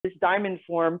this diamond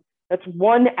form that's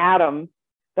one atom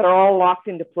that are all locked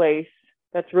into place.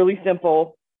 That's really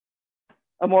simple.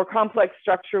 A more complex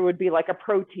structure would be like a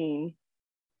protein.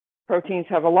 Proteins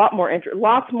have a lot more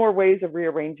lots more ways of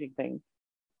rearranging things.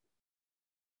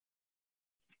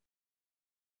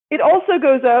 It also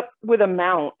goes up with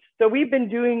amount. So we've been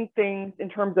doing things in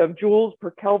terms of joules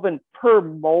per Kelvin per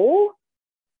mole,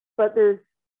 but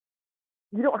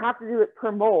you don't have to do it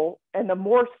per mole. And the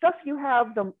more stuff you have,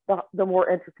 the more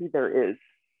entropy there is.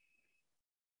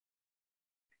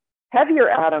 Heavier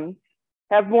atoms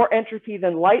have more entropy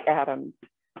than light atoms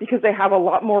because they have a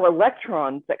lot more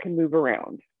electrons that can move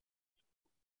around.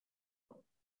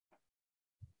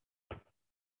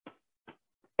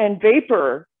 And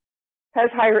vapor has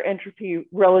higher entropy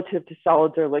relative to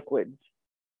solids or liquids.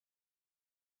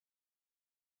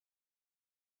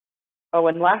 Oh,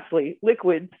 and lastly,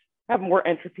 liquids have more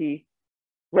entropy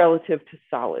relative to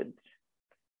solids.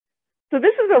 So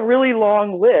this is a really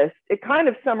long list. It kind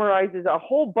of summarizes a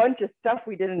whole bunch of stuff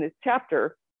we did in this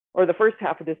chapter, or the first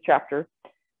half of this chapter.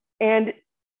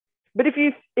 But if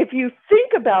you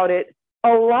think about it, a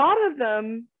lot of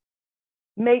them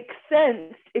make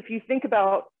sense if you think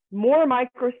about more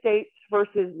microstates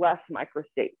versus less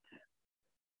microstates.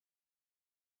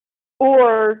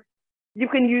 Or you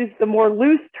can use the more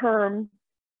loose term,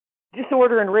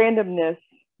 disorder and randomness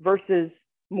versus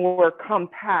more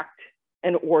compact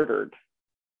and ordered.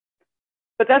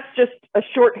 But that's just a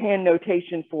shorthand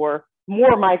notation for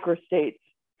more microstates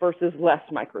versus less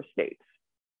microstates.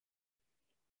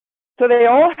 So they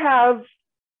all have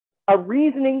a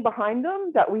reasoning behind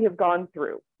them that we have gone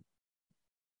through.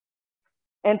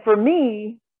 And for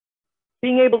me,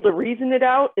 being able to reason it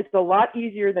out is a lot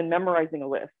easier than memorizing a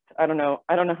list. I don't know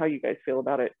how you guys feel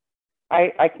about it.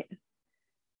 I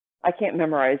can't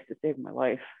memorize to save my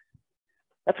life.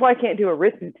 That's why I can't do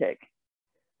arithmetic.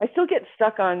 I still get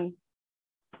stuck on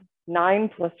 9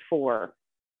 plus 4.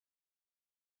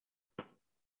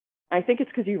 I think it's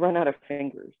because you run out of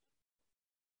fingers.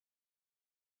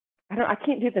 I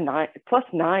can't do the 9. Plus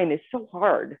 9 is so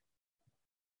hard.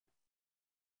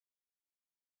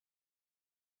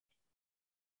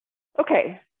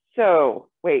 Okay, so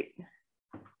wait.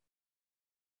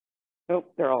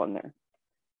 Nope, they're all in there.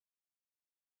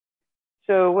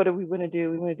 So what do we want to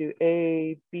do? We want to do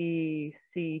A, B,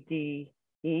 C, D,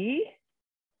 E.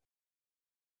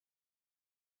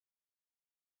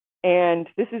 And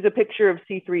this is a picture of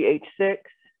C3H6.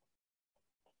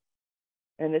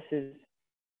 And this is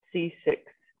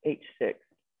C6H6.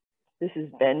 This is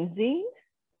benzene.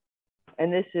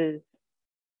 And this is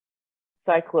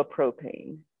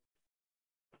cyclopropane.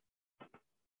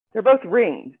 They're both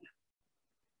rings.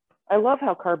 I love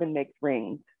how carbon makes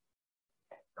rings.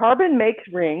 Carbon makes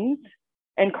rings,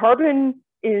 and carbon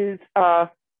is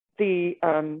the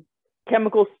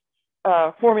chemical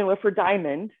formula for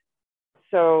diamond.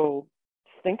 So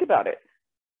just think about it.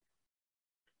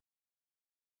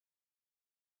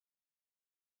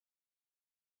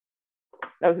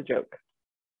 That was a joke.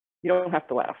 You don't have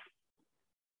to laugh.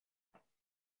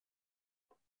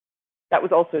 That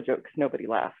was also a joke because nobody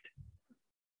laughed.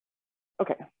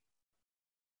 Okay.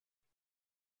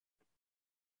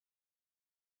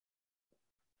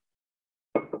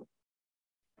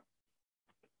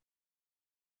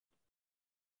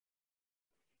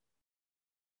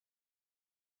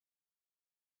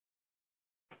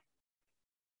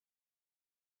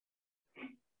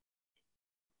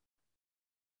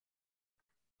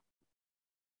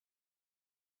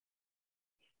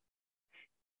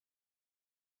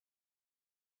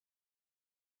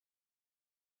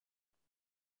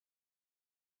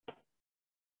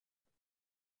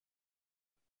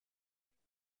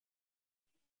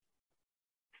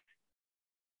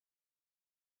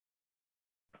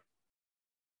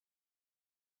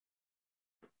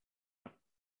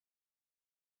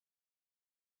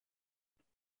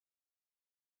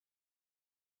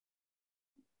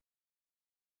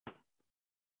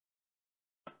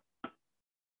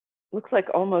 Looks like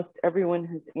almost everyone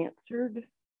has answered.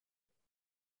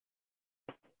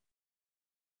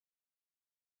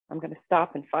 I'm going to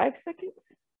stop in 5 seconds.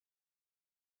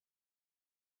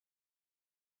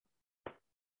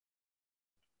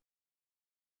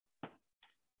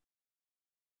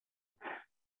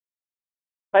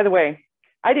 By the way,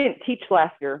 I didn't teach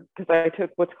last year because I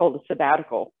took what's called a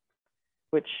sabbatical,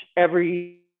 which as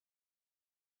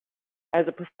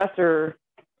a professor,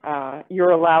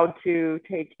 you're allowed to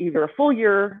take either a full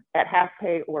year at half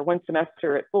pay or 1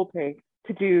 semester at full pay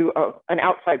to do an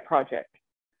outside project.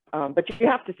 But you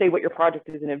have to say what your project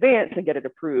is in advance and get it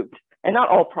approved. And not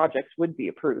all projects would be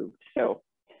approved. So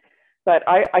But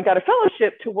I got a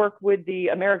fellowship to work with the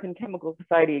American Chemical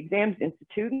Society Exams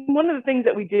Institute. And one of the things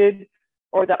that we did,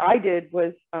 or that I did,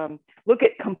 was look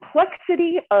at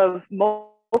complexity of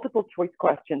multiple choice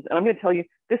questions. And I'm going to tell you,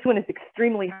 this one is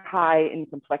extremely high in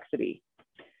complexity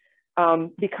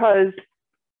because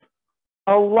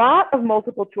a lot of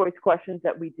multiple choice questions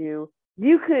that we do,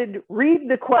 you could read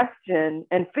the question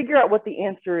and figure out what the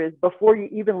answer is before you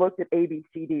even looked at A, B,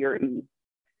 C, D, or E,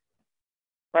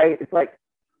 right? It's like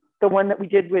the one that we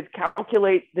did with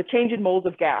calculate the change in moles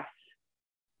of gas.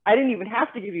 I didn't even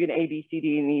have to give you an A, B, C,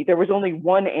 D, and E. There was only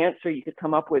one answer you could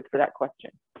come up with for that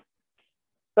question.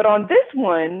 But on this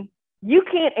one, you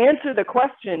can't answer the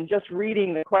question just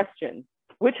reading the question,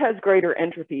 which has greater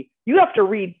entropy. You have to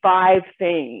read 5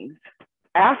 things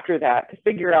after that to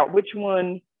figure out which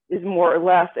one is more or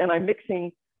less. And I'm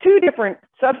mixing 2 different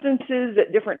substances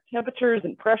at different temperatures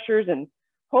and pressures, and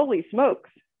holy smokes,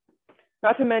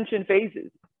 not to mention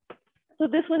phases. So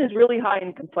this one is really high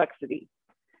in complexity,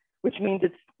 which means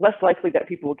it's less likely that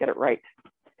people will get it right.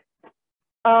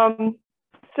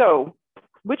 So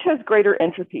which has greater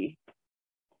entropy?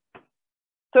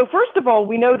 So first of all,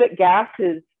 we know that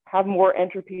gases have more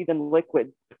entropy than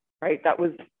liquids, right?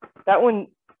 That one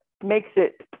makes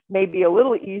it maybe a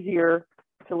little easier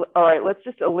to, all right, let's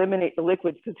just eliminate the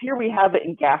liquids because here we have it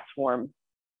in gas form.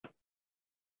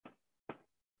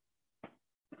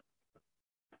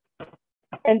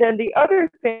 And then the other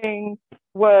thing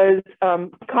was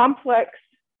complex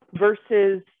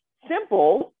versus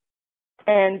simple.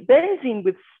 And benzene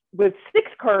with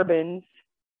 6 carbons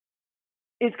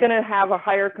is going to have a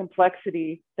higher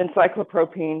complexity than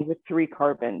cyclopropane with 3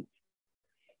 carbons.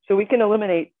 So we can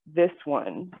eliminate this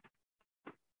one.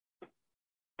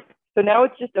 So now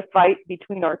it's just a fight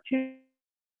between our two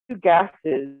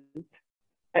gases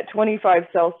at 25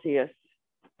 Celsius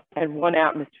and 1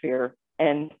 atmosphere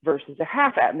and versus a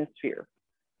half atmosphere.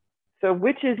 So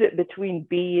which is it between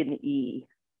B and E?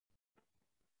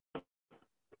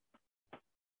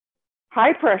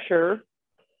 High pressure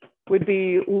would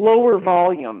be lower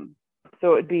volume,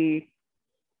 so it would be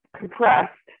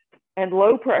compressed, and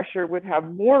low pressure would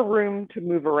have more room to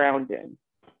move around in.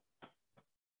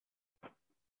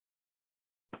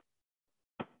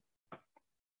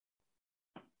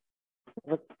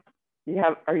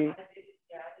 Are you?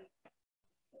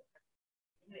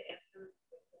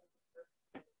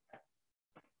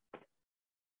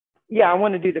 Yeah, I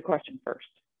want to do the question first.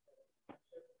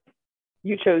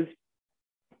 You chose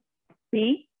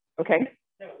B, okay?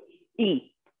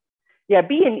 E. Yeah,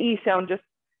 B and E sound just,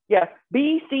 yeah,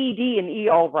 B, C, D, and E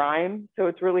all rhyme, so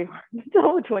it's really hard to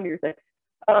tell which one you're saying.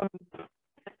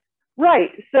 Right,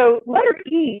 so letter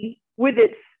E, with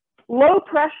its low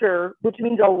pressure, which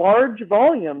means a large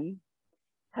volume,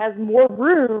 has more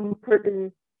room for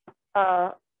the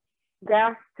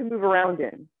gas to move around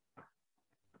in.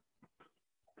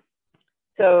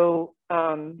 So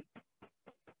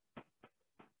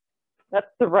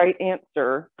that's the right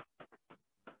answer.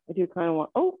 I do kind of want,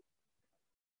 oh,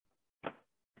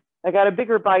 I got a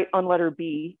bigger bite on letter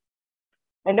B.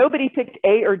 And nobody picked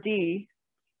A or D.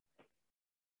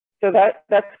 So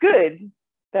that's good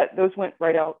that those went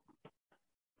right out.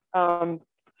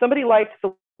 Somebody likes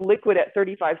the liquid at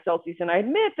 35 Celsius. And I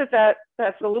admit that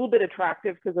that's a little bit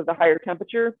attractive because of the higher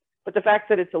temperature, but the fact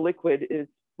that it's a liquid is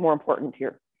more important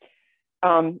here.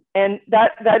 And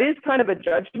that is kind of a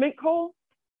judgment call.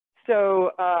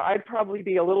 So I'd probably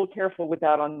be a little careful with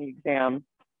that on the exam,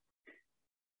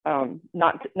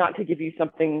 not to give you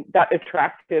something that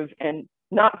attractive and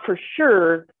not for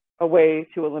sure a way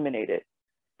to eliminate it.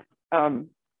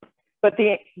 But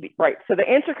right, so the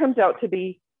answer comes out to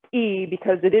be E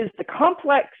because it is the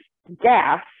complex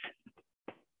gas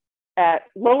at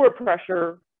lower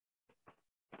pressure.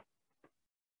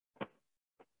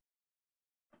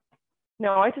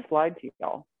 No, I just lied to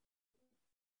y'all.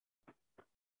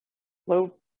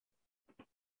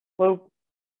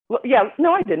 Yeah,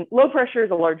 no, I didn't. Low pressure is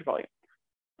a large volume.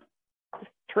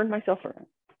 Just turned myself around.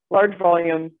 Large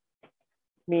volume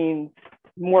means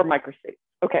more microstates.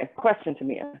 Okay, question to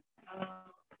Mia.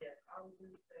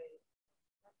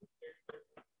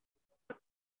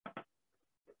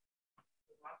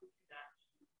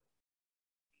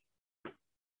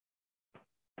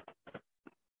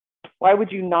 Why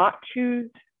would you not choose?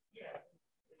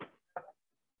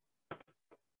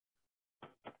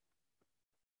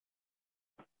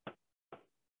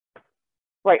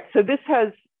 Right, so this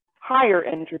has higher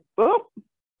entropy,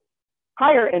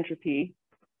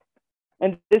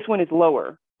 and this one is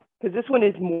lower, because this one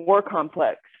is more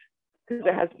complex, because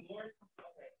it has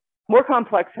more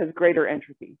complex has greater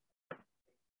entropy.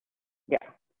 Yeah.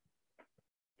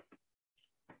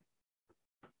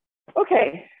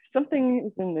 Okay, something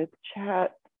is in the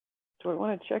chat. Do I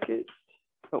want to check it?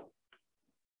 Oh,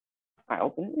 I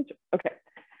open it. Okay.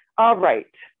 All right.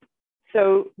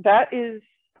 So that's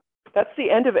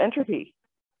the end of entropy,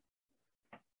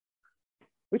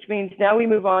 which means now we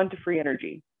move on to free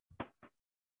energy,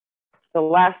 the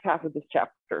last half of this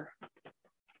chapter.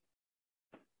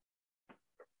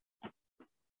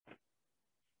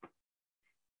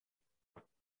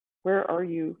 Where are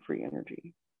you, free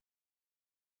energy?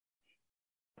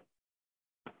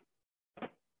 Of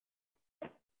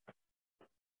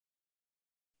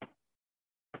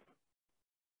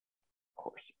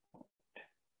course.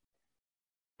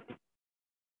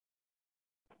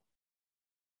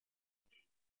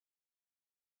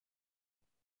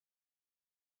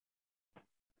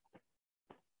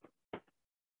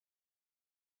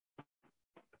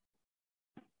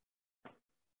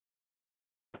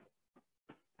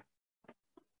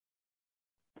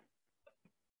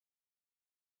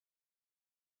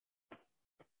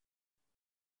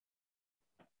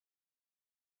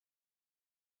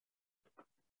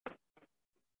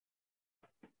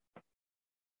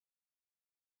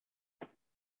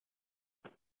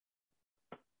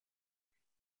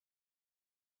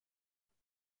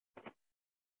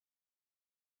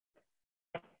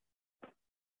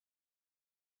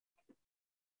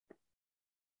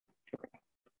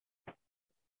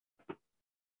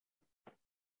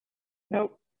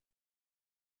 Nope.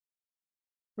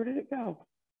 Where did it go?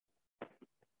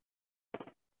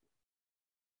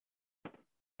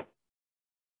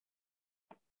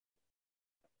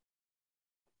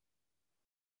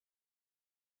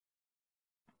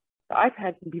 The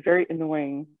iPad can be very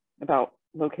annoying about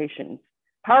locations.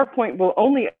 PowerPoint will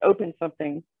only open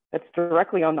something that's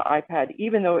directly on the iPad,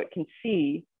 even though it can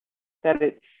see that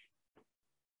it's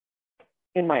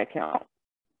in my account.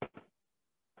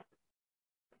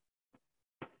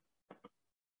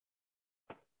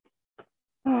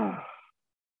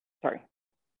 Sorry.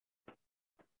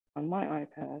 On my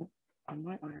iPad,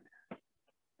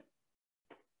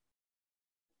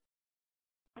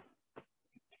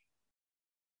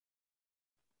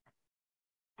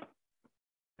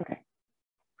 Okay.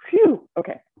 Phew.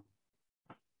 Okay.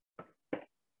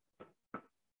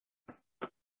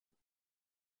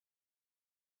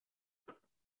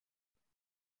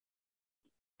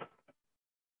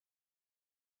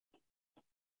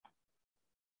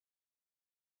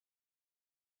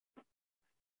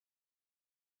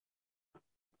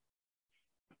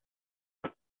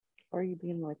 Why are you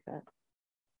being like that?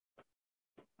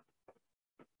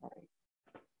 Sorry.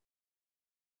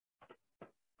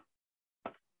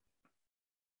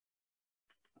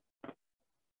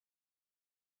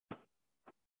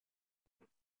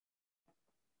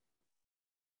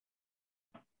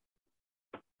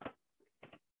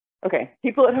 Okay,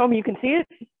 people at home, you can see it?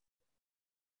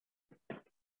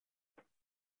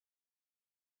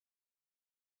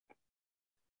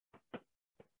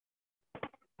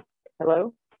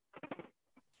 Hello?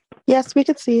 Yes, we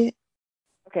can see it.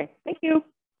 Okay, thank you.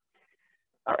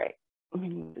 All right, let me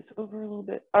move this over a little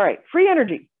bit. All right, free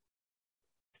energy.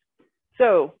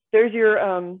 So there's your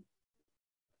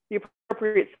the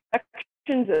appropriate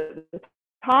sections at the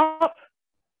top.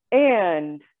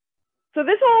 And so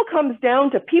this all comes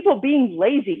down to people being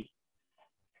lazy.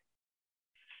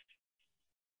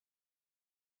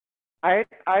 I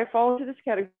fall into this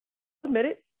category, admit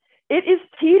it. It is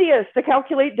tedious to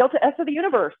calculate delta S of the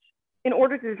universe in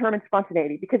order to determine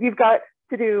spontaneity, because you've got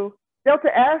to do delta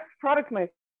S product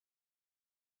minus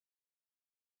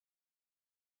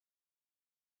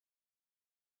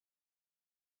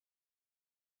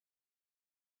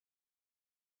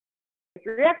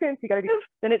reactants, you got to do,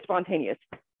 then it's spontaneous.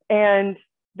 And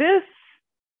this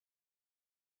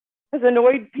has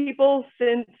annoyed people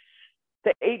since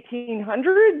the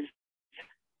 1800s.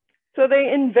 So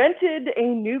they invented a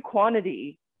new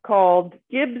quantity called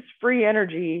Gibbs free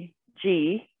energy,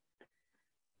 G.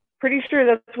 Pretty sure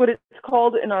that's what it's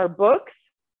called in our books.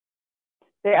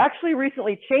 They actually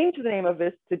recently changed the name of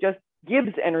this to just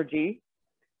Gibbs energy.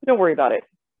 Don't worry about it.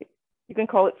 You can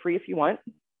call it free if you want.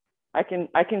 I can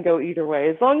go either way,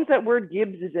 as long as that word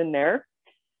Gibbs is in there.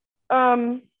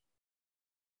 So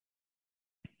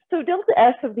delta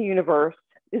S of the universe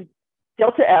is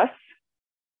delta S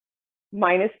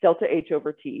minus delta H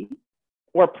over T,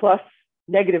 or plus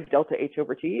negative delta H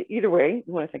over T. Either way,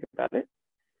 you want to think about it.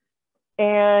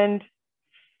 And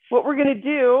what we're going to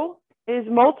do is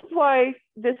multiply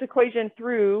this equation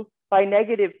through by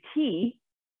negative T.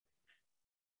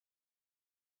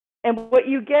 And what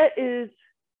you get is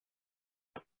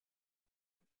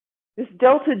this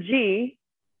delta G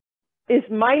is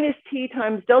minus T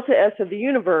times delta S of the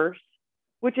universe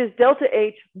which is delta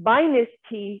H minus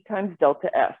T times delta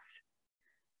S.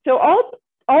 So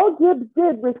all Gibbs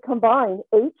did was combine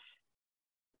H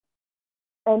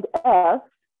and S,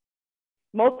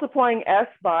 multiplying S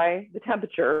by the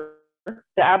temperature,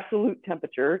 the absolute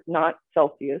temperature, not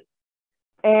Celsius,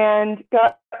 and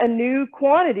got a new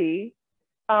quantity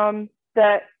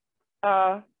that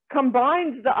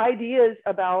combines the ideas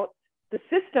about the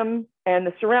system and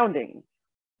the surroundings.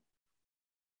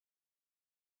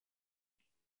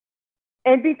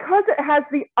 And because it has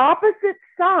the opposite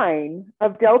sign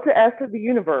of delta S of the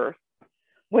universe,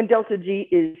 when delta G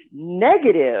is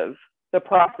negative, the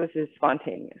process is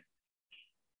spontaneous.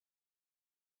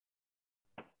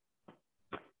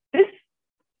 This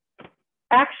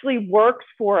actually works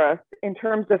for us in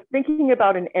terms of thinking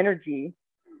about an energy,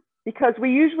 because we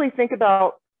usually think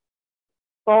about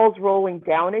balls rolling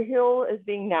down a hill as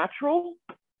being natural.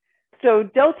 So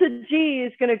delta G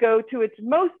is going to go to its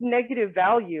most negative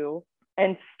value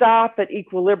and stop at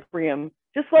equilibrium,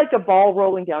 just like a ball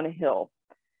rolling down a hill.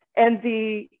 And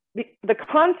the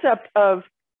concept of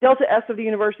delta S of the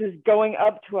universe is going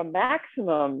up to a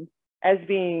maximum as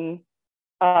being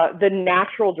the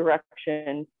natural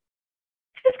direction.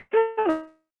 It's kind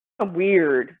of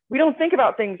weird. We don't think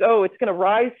about things, oh, it's going to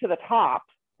rise to the top,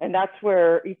 and that's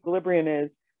where equilibrium is.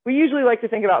 We usually like to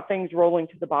think about things rolling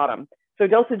to the bottom. So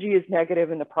delta G is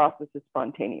negative and the process is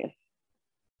spontaneous.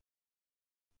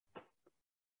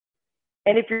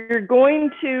 And if you're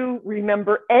going to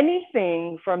remember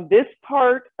anything from this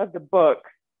part of the book,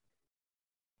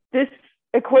 this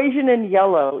equation in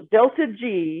yellow, delta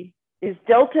G is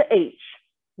delta H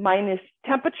minus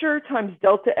temperature times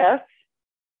delta S,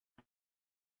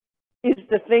 is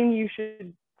the thing you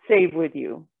should save with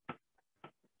you.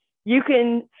 You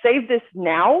can save this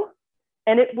now,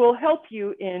 and it will help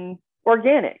you in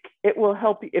organic. It will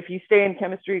help you if you stay in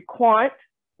chemistry, quant,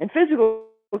 and physical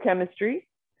chemistry.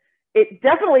 It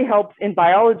definitely helps in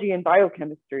biology and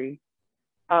biochemistry.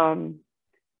 And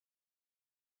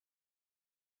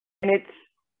it's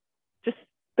just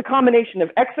the combination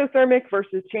of exothermic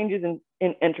versus changes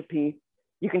in entropy.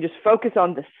 You can just focus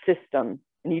on the system,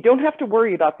 and you don't have to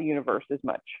worry about the universe as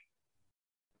much.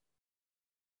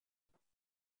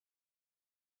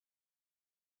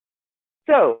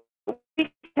 So we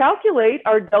calculate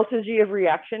our delta G of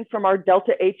reaction from our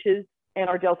delta H's and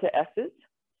our delta S's.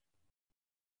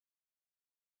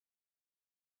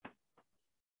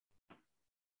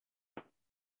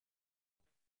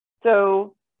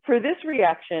 So for this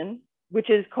reaction, which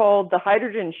is called the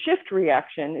hydrogen shift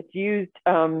reaction, it's used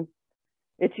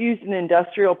in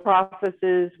industrial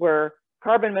processes where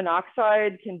carbon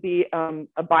monoxide can be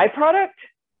a byproduct.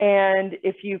 And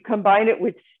if you combine it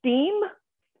with steam,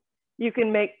 you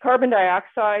can make carbon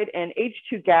dioxide and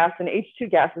H2 gas, and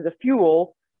H2 gas is a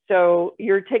fuel. So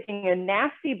you're taking a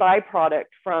nasty byproduct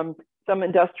from some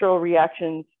industrial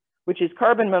reactions, which is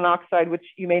carbon monoxide, which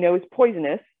you may know is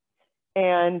poisonous,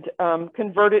 and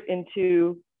convert it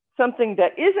into something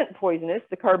that isn't poisonous,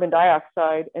 the carbon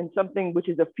dioxide, and something which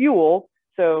is a fuel,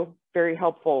 so very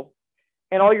helpful.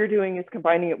 And all you're doing is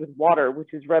combining it with water,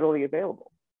 which is readily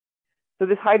available. So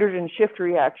this hydrogen shift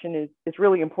reaction is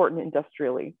really important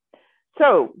industrially.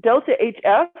 So delta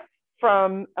HF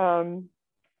from,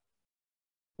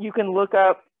 you can look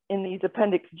up in these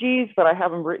appendix Gs, but I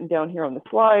have them written down here on the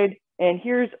slide. And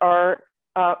here's our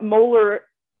molar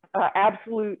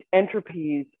absolute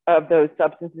entropies of those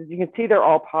substances. You can see they're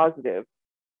all positive.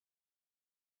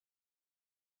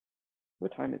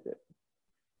 What time is it?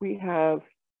 We have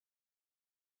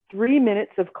 3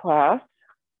 minutes of class.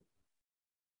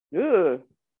 Ugh.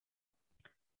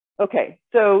 Okay,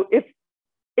 so if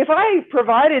I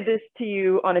provided this to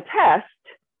you on a test,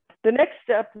 the next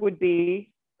step would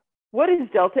be, what is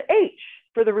delta H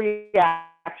for the reaction?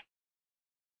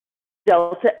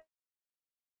 Delta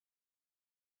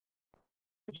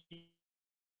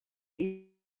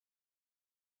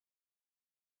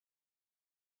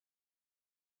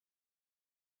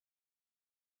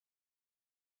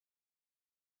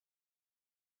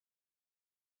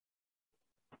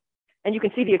and you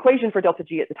can see the equation for delta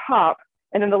G at the top.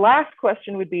 And then the last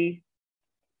question would be,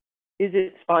 is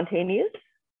it spontaneous?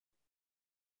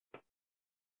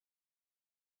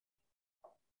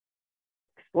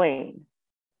 Explain.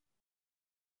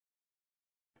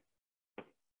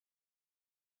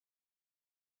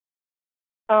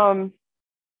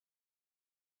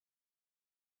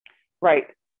 Right.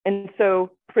 And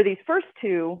so for these first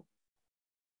two,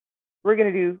 we're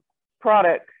going to do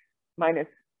product minus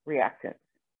reactant.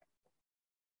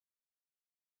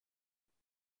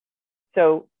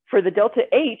 So for the delta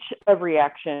H of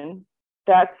reaction,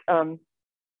 that's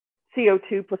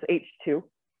CO2 plus H2.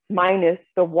 minus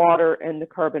the water and the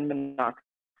carbon monoxide.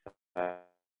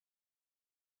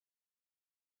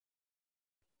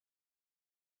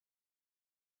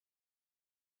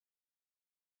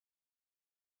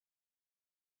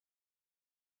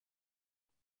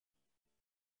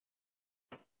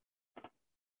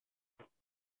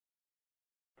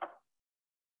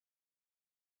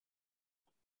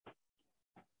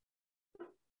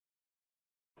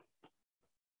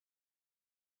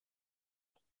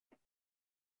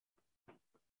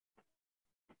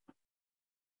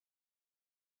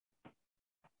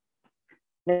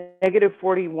 Negative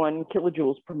 41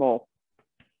 kilojoules per mole.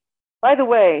 By the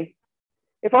way,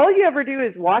 if all you ever do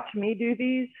is watch me do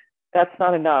these, that's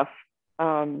not enough.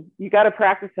 You got to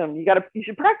practice them. You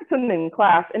should practice them in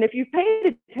class. And if you've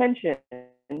paid attention,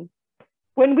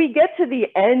 when we get to the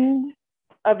end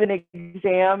of an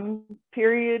exam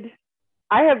period,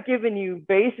 I have given you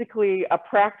basically a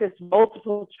practice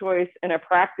multiple choice and a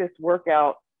practice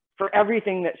workout for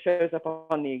everything that shows up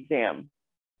on the exam.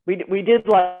 We did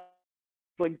like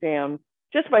exam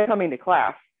just by coming to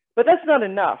class, but that's not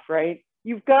enough, right?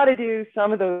 You've got to do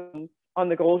some of those on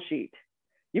the goal sheet.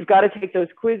 You've got to take those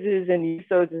quizzes and use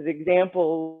those as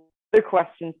examples, other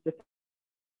questions to,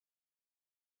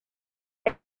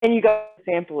 and you got a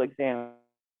sample exam.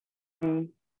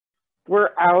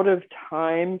 We're out of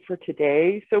time for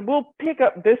today, so we'll pick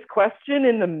up this question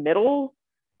in the middle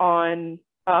on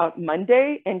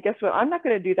Monday. And guess what? I'm not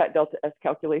going to do that delta S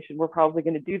calculation. We're probably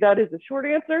going to do that as a short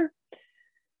answer.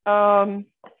 And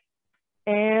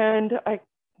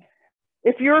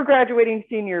if you're a graduating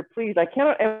senior, please, I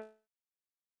cannot,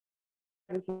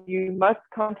 you must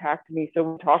contact me so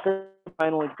we'll talk about the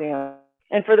final exam.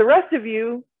 And for the rest of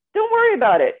you, don't worry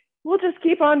about it. We'll just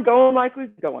keep on going like we're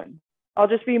going. I'll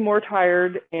just be more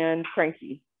tired and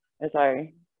cranky as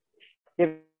I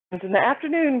give in the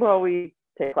afternoon while we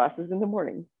take classes in the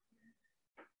morning.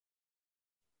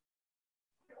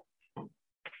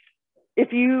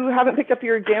 If you haven't picked up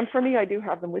your exam for me, I do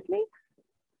have them with me.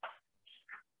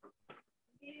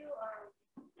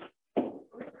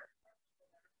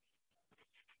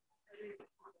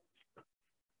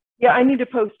 Yeah, I need to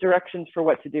post directions for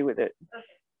what to do with it. Okay.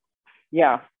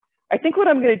 Yeah, I think what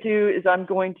I'm going to do is I'm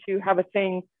going to have a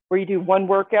thing where you do one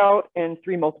workout and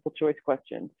 3 multiple choice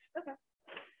questions. Okay.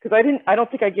 Because I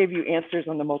don't think I gave you answers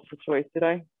on the multiple choice, did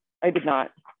I? I did not.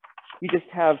 You just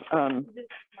have,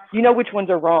 you know which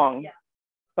ones are wrong, yeah,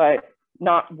 but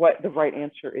not what the right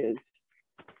answer is.